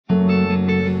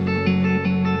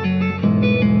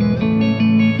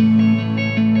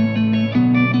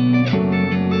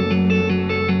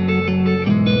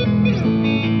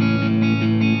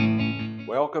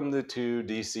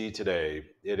today.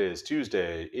 It is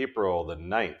Tuesday, April the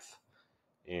 9th.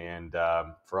 And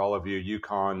for all of you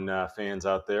Yukon fans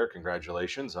out there,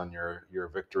 congratulations on your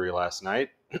victory last night.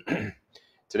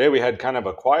 Today we had kind of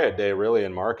a quiet day really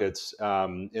in markets,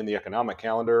 in the economic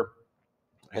calendar,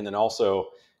 and then also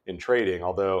in trading.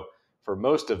 Although for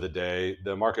most of the day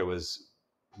the market was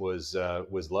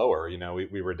lower. You know,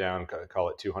 we were down, call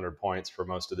it 200 points for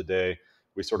most of the day.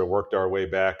 We sort of worked our way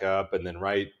back up, and then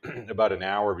right about an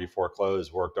hour before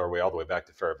close, worked our way all the way back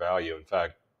to fair value. In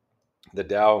fact, the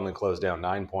Dow only closed down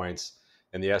 9 points,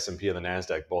 and the S&P and the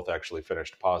Nasdaq both actually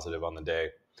finished positive on the day.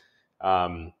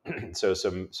 So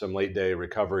some late day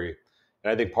recovery,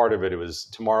 and I think part of it was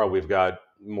tomorrow we've got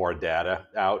more data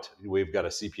out. We've got a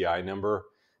CPI number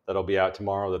that'll be out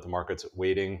tomorrow that the market's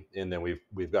waiting, and then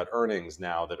we've got earnings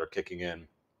now that are kicking in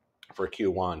for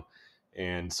Q1,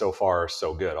 and so far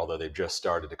so good. Although they've just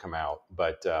started to come out,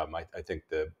 but I think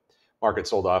the market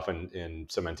sold off in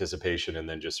some anticipation, and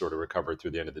then just sort of recovered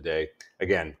through the end of the day.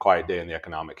 Again, quiet day in the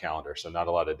economic calendar, so not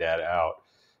a lot of data out,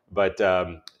 but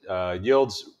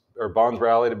yields or bonds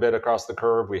rallied a bit across the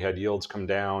curve. We had yields come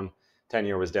down.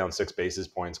 10-year was down 6 basis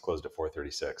points, closed at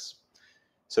 436.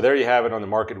 So there you have it on the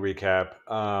market recap.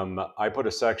 I put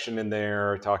a section in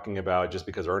there talking about, just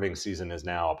because earnings season is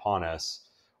now upon us,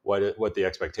 what the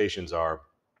expectations are.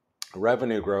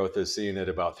 Revenue growth is seen at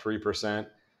about 3%,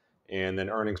 and then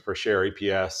earnings per share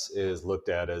 (EPS) is looked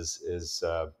at as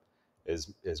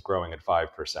growing at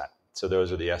 5%. So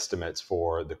those are the estimates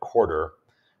for the quarter.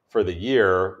 For the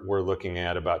year, we're looking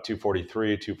at about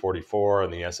 243, 244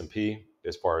 on the S&P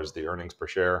as far as the earnings per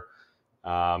share,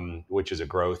 which is a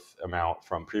growth amount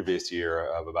from previous year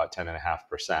of about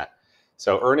 10.5%.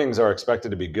 So earnings are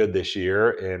expected to be good this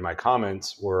year. And my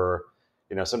comments were,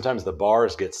 you know, sometimes the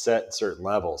bars get set at certain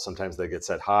levels. Sometimes they get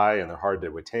set high and they're hard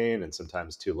to attain, and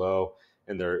sometimes too low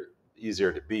and they're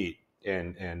easier to beat,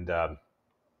 and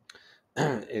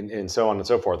so on and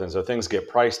so forth. And so things get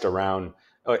priced around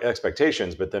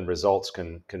expectations, but then results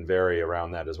can vary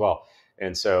around that as well.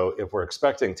 And so if we're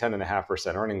expecting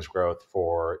 10.5% earnings growth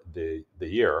for the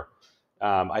year,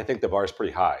 I think the bar is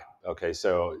pretty high. Okay,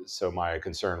 so my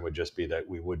concern would just be that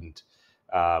we wouldn't,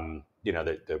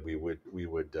 that we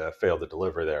would fail to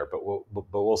deliver there. But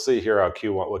we'll see here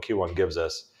what Q1 gives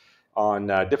us on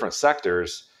different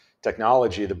sectors.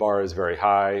 Technology, the bar is very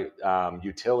high.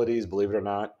 Utilities, believe it or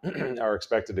not, are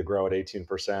expected to grow at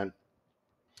 18%.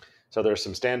 So there's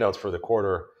some standouts for the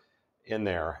quarter in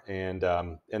there, and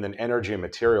then energy and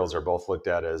materials are both looked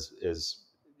at as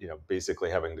basically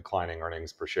having declining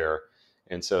earnings per share,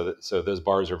 and so those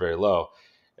bars are very low.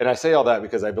 And I say all that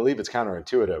because I believe it's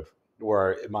counterintuitive.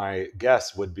 Where my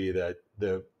guess would be that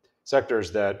the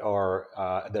sectors that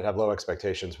have low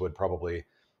expectations would probably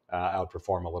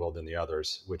outperform a little than the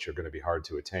others, which are going to be hard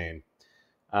to attain.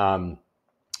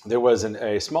 There was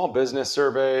a small business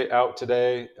survey out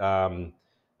today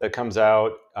that comes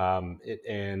out,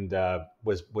 and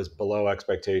was below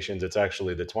expectations. It's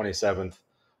actually the 27th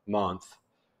month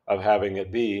of having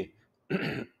it be,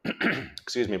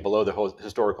 excuse me, below the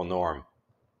historical norm,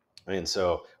 and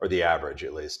so, or the average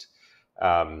at least.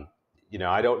 I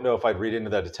don't know if I'd read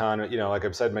into that a ton. Like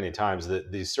I've said many times,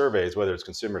 that these surveys, whether it's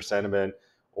consumer sentiment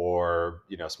or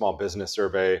small business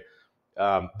survey,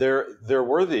 they're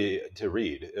worthy to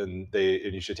read, and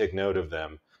you should take note of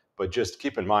them. But just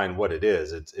keep in mind what it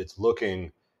is. It's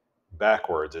looking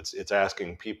backwards. It's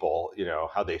asking people,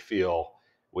 how they feel,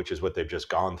 which is what they've just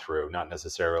gone through, not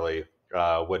necessarily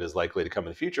what is likely to come in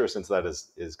the future, since that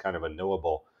is kind of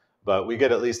unknowable. But we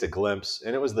get at least a glimpse,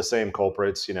 and it was the same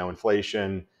culprits,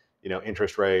 inflation,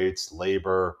 interest rates,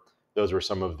 labor. Those were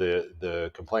some of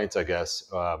the complaints, I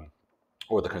guess,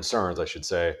 or the concerns, I should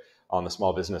say, on the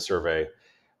small business survey.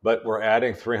 But we're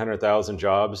adding 300,000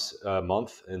 jobs a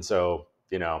month, and so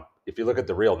if you look at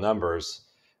the real numbers,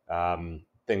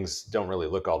 things don't really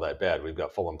look all that bad. We've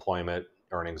got full employment,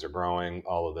 earnings are growing,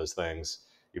 all of those things.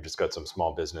 You've just got some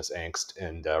small business angst,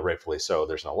 and rightfully so.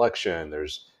 There's an election,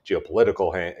 there's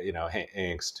geopolitical,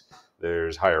 angst,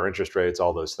 there's higher interest rates,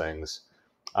 all those things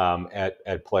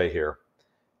at play here.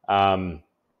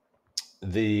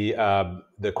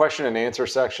 The question and answer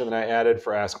section that I added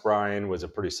for Ask Brian was a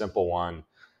pretty simple one.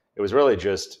 It was really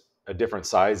just a different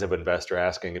size of investor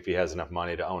asking if he has enough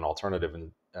money to own alternative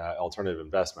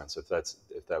investments, if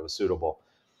that was suitable.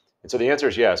 And so the answer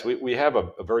is yes. We have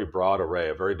a very broad array,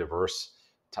 a very diverse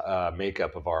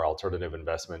makeup of our alternative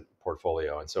investment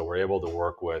portfolio. And so we're able to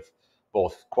work with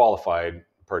both qualified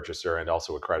purchaser and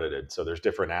also accredited. So there's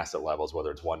different asset levels,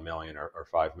 whether it's 1 million or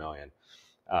 5 million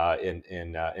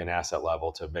in asset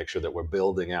level, to make sure that we're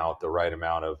building out the right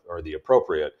amount of, or the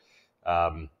appropriate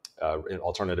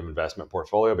alternative investment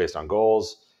portfolio based on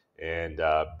goals And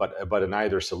but in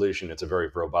either solution, it's a very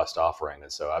robust offering,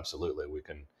 and so absolutely we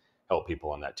can help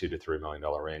people in that $2 to $3 million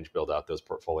range build out those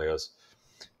portfolios.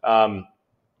 Um,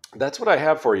 that's what I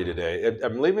have for you today.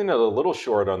 I'm leaving it a little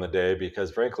short on the day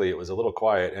because, frankly, it was a little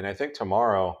quiet. And I think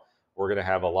tomorrow we're going to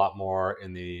have a lot more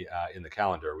in the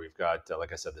calendar. We've got,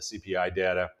 like I said, the CPI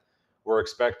data. We're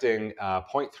expecting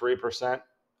 0.3%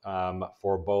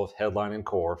 for both headline and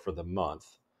core for the month,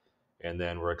 and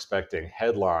then we're expecting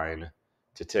headline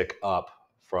to tick up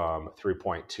from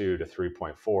 3.2 to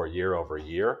 3.4 year over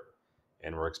year,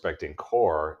 and we're expecting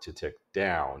core to tick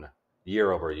down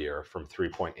year over year from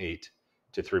 3.8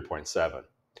 to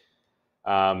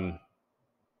 3.7.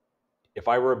 If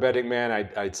I were a betting man,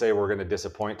 I'd say we're going to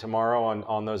disappoint tomorrow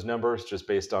on those numbers just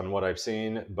based on what I've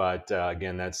seen. But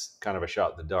again, that's kind of a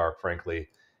shot in the dark. Frankly,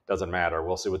 doesn't matter.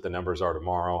 We'll see what the numbers are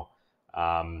tomorrow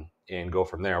and go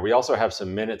from there. We also have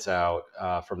some minutes out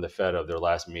from the Fed of their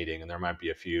last meeting, and there might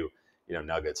be a few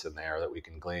nuggets in there that we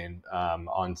can glean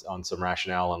on some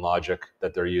rationale and logic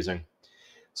that they're using.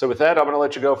 So with that, I'm going to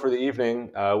let you go for the evening.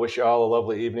 Wish you all a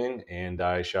lovely evening, and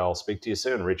I shall speak to you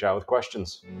soon. Reach out with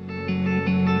questions.